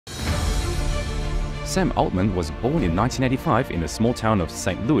Sam Altman was born in 1985 in the small town of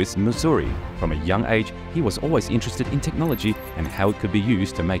St. Louis, Missouri. From a young age, he was always interested in technology and how it could be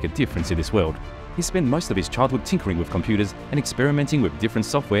used to make a difference in this world. He spent most of his childhood tinkering with computers and experimenting with different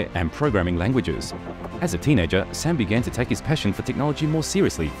software and programming languages. As a teenager, Sam began to take his passion for technology more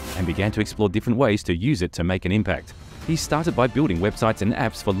seriously and began to explore different ways to use it to make an impact. He started by building websites and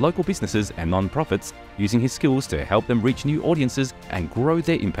apps for local businesses and non-profits, using his skills to help them reach new audiences and grow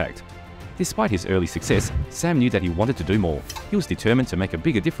their impact. Despite his early success, Sam knew that he wanted to do more. He was determined to make a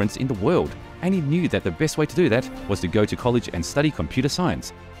bigger difference in the world, and he knew that the best way to do that was to go to college and study computer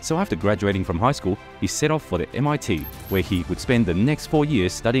science. So after graduating from high school, he set off for the MIT, where he would spend the next 4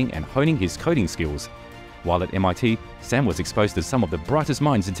 years studying and honing his coding skills. While at MIT, Sam was exposed to some of the brightest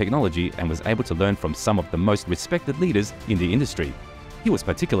minds in technology and was able to learn from some of the most respected leaders in the industry. He was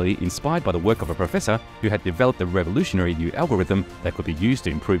particularly inspired by the work of a professor who had developed a revolutionary new algorithm that could be used to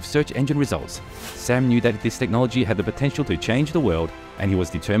improve search engine results. Sam knew that this technology had the potential to change the world, and he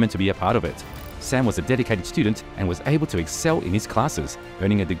was determined to be a part of it. Sam was a dedicated student and was able to excel in his classes,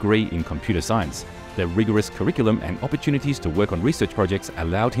 earning a degree in computer science. The rigorous curriculum and opportunities to work on research projects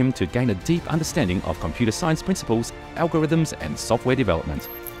allowed him to gain a deep understanding of computer science principles, algorithms, and software development.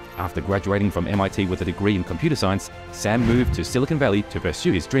 After graduating from MIT with a degree in computer science, Sam moved to Silicon Valley to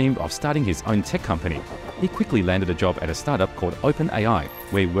pursue his dream of starting his own tech company. He quickly landed a job at a startup called OpenAI,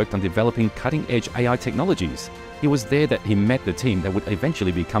 where he worked on developing cutting-edge AI technologies. It was there that he met the team that would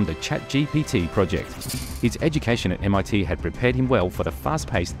eventually become the ChatGPT project. His education at MIT had prepared him well for the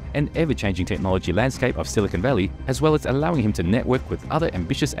fast-paced and ever-changing technology landscape of Silicon Valley, as well as allowing him to network with other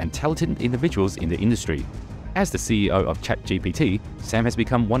ambitious and talented individuals in the industry. As the CEO of ChatGPT, Sam has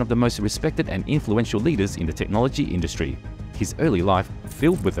become one of the most respected and influential leaders in the technology industry. His early life,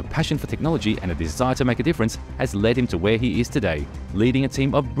 filled with a passion for technology and a desire to make a difference, has led him to where he is today, leading a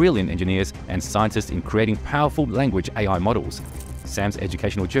team of brilliant engineers and scientists in creating powerful language AI models. Sam's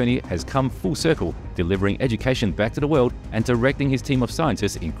educational journey has come full circle, delivering education back to the world and directing his team of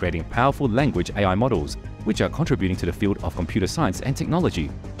scientists in creating powerful language AI models, which are contributing to the field of computer science and technology,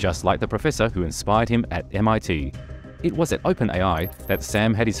 just like the professor who inspired him at MIT. It was at OpenAI that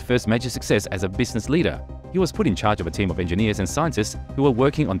Sam had his first major success as a business leader. He was put in charge of a team of engineers and scientists who were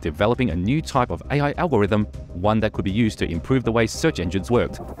working on developing a new type of AI algorithm, one that could be used to improve the way search engines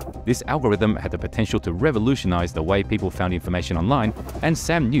worked. This algorithm had the potential to revolutionize the way people found information online, and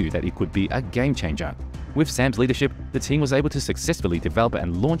Sam knew that it could be a game changer. With Sam's leadership, the team was able to successfully develop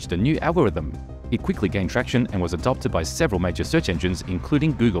and launch the new algorithm. It quickly gained traction and was adopted by several major search engines,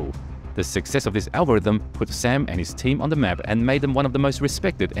 including Google. The success of this algorithm put Sam and his team on the map and made them one of the most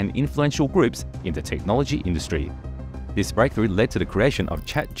respected and influential groups in the technology industry. This breakthrough led to the creation of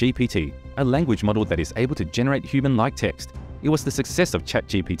ChatGPT, a language model that is able to generate human-like text. It was the success of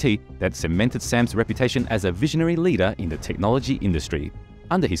ChatGPT that cemented Sam's reputation as a visionary leader in the technology industry.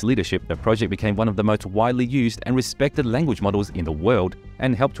 Under his leadership, the project became one of the most widely used and respected language models in the world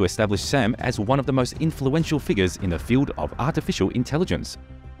and helped to establish Sam as one of the most influential figures in the field of artificial intelligence.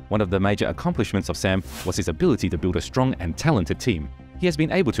 One of the major accomplishments of Sam was his ability to build a strong and talented team. He has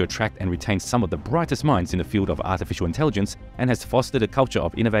been able to attract and retain some of the brightest minds in the field of artificial intelligence and has fostered a culture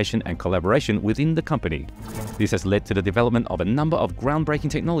of innovation and collaboration within the company. This has led to the development of a number of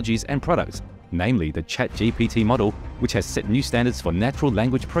groundbreaking technologies and products, namely the ChatGPT model, which has set new standards for natural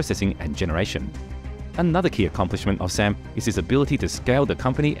language processing and generation. Another key accomplishment of Sam is his ability to scale the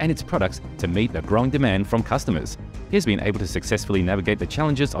company and its products to meet the growing demand from customers. He has been able to successfully navigate the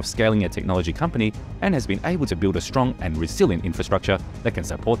challenges of scaling a technology company and has been able to build a strong and resilient infrastructure that can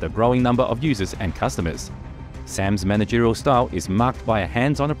support the growing number of users and customers. Sam's managerial style is marked by a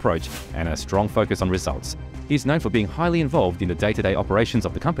hands-on approach and a strong focus on results. He is known for being highly involved in the day-to-day operations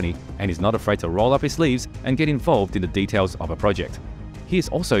of the company and is not afraid to roll up his sleeves and get involved in the details of a project. He is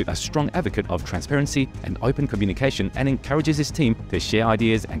also a strong advocate of transparency and open communication and encourages his team to share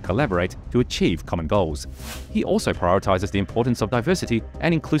ideas and collaborate to achieve common goals. He also prioritizes the importance of diversity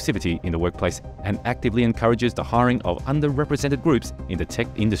and inclusivity in the workplace and actively encourages the hiring of underrepresented groups in the tech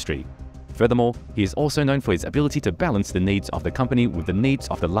industry. Furthermore, he is also known for his ability to balance the needs of the company with the needs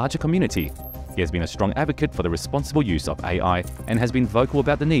of the larger community. He has been a strong advocate for the responsible use of AI and has been vocal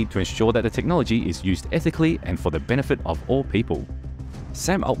about the need to ensure that the technology is used ethically and for the benefit of all people.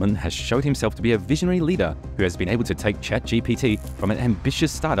 Sam Altman has showed himself to be a visionary leader who has been able to take ChatGPT from an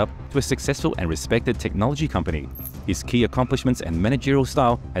ambitious startup to a successful and respected technology company. His key accomplishments and managerial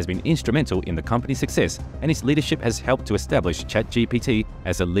style has been instrumental in the company's success, and his leadership has helped to establish ChatGPT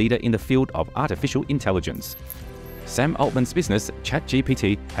as a leader in the field of artificial intelligence. Sam Altman's business,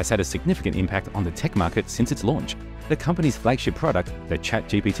 ChatGPT, has had a significant impact on the tech market since its launch. The company's flagship product, the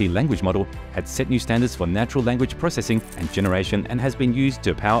ChatGPT language model, had set new standards for natural language processing and generation and has been used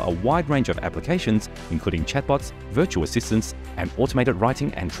to power a wide range of applications, including chatbots, virtual assistants, and automated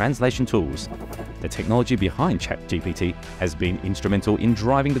writing and translation tools. The technology behind ChatGPT has been instrumental in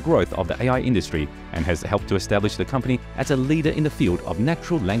driving the growth of the AI industry and has helped to establish the company as a leader in the field of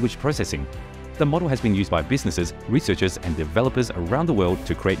natural language processing. The model has been used by businesses, researchers, and developers around the world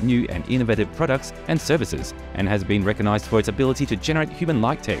to create new and innovative products and services, and has been recognized for its ability to generate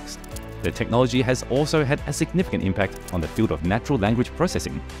human-like text. The technology has also had a significant impact on the field of natural language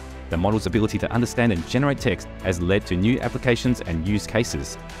processing. The model's ability to understand and generate text has led to new applications and use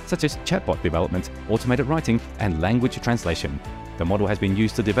cases, such as chatbot development, automated writing, and language translation. The model has been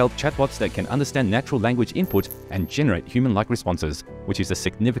used to develop chatbots that can understand natural language input and generate human-like responses, which is a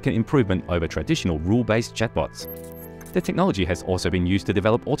significant improvement over traditional rule-based chatbots. The technology has also been used to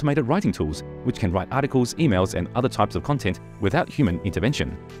develop automated writing tools, which can write articles, emails, and other types of content without human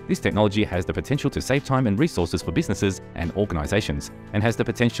intervention. This technology has the potential to save time and resources for businesses and organizations, and has the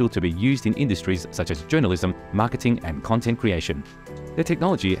potential to be used in industries such as journalism, marketing, and content creation. The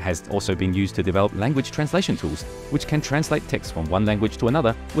technology has also been used to develop language translation tools, which can translate text from one language to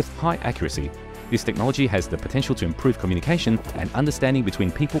another with high accuracy. This technology has the potential to improve communication and understanding between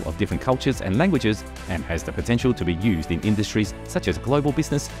people of different cultures and languages, and has the potential to be used in industries such as global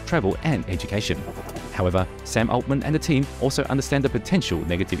business, travel, and education. However, Sam Altman and the team also understand the potential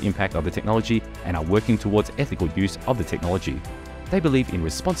negative impact of the technology and are working towards ethical use of the technology. They believe in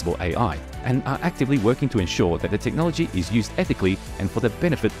responsible AI and are actively working to ensure that the technology is used ethically and for the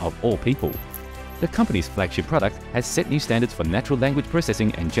benefit of all people. The company's flagship product has set new standards for natural language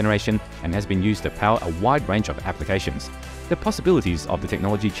processing and generation and has been used to power a wide range of applications. The possibilities of the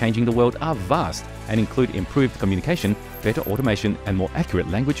technology changing the world are vast and include improved communication, better automation, and more accurate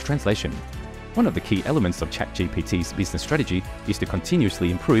language translation. One of the key elements of ChatGPT's business strategy is to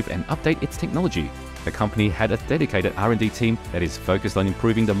continuously improve and update its technology. The company had a dedicated R&D team that is focused on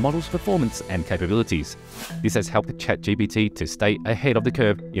improving the model's performance and capabilities. This has helped ChatGPT to stay ahead of the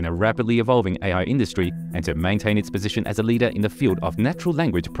curve in a rapidly evolving AI industry and to maintain its position as a leader in the field of natural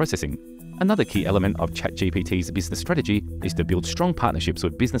language processing. Another key element of ChatGPT's business strategy is to build strong partnerships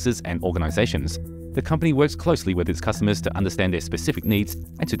with businesses and organizations. The company works closely with its customers to understand their specific needs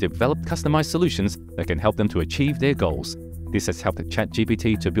and to develop customized solutions that can help them to achieve their goals. This has helped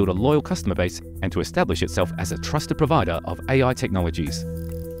ChatGPT to build a loyal customer base and to establish itself as a trusted provider of AI technologies.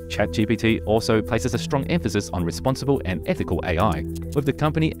 ChatGPT also places a strong emphasis on responsible and ethical AI, with the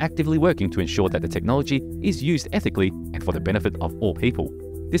company actively working to ensure that the technology is used ethically and for the benefit of all people.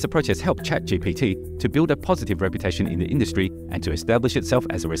 This approach has helped ChatGPT to build a positive reputation in the industry and to establish itself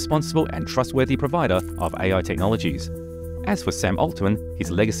as a responsible and trustworthy provider of AI technologies. As for Sam Altman, his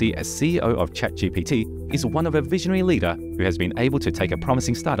legacy as CEO of ChatGPT is one of a visionary leader who has been able to take a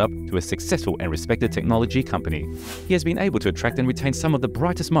promising startup to a successful and respected technology company. He has been able to attract and retain some of the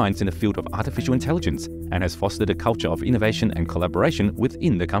brightest minds in the field of artificial intelligence and has fostered a culture of innovation and collaboration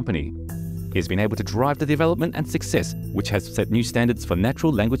within the company. He has been able to drive the development and success, which has set new standards for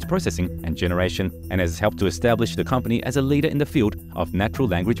natural language processing and generation and has helped to establish the company as a leader in the field of natural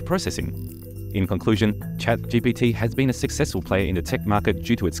language processing. In conclusion, ChatGPT has been a successful player in the tech market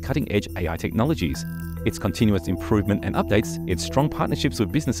due to its cutting-edge AI technologies, its continuous improvement and updates, its strong partnerships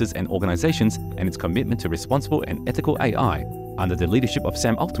with businesses and organizations, and its commitment to responsible and ethical AI. Under the leadership of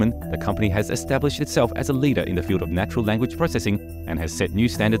Sam Altman, the company has established itself as a leader in the field of natural language processing and has set new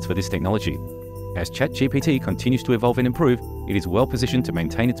standards for this technology. As ChatGPT continues to evolve and improve, it is well positioned to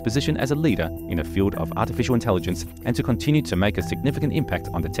maintain its position as a leader in the field of artificial intelligence and to continue to make a significant impact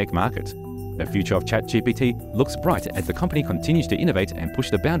on the tech market. The future of ChatGPT looks bright as the company continues to innovate and push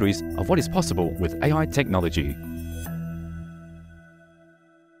the boundaries of what is possible with AI technology.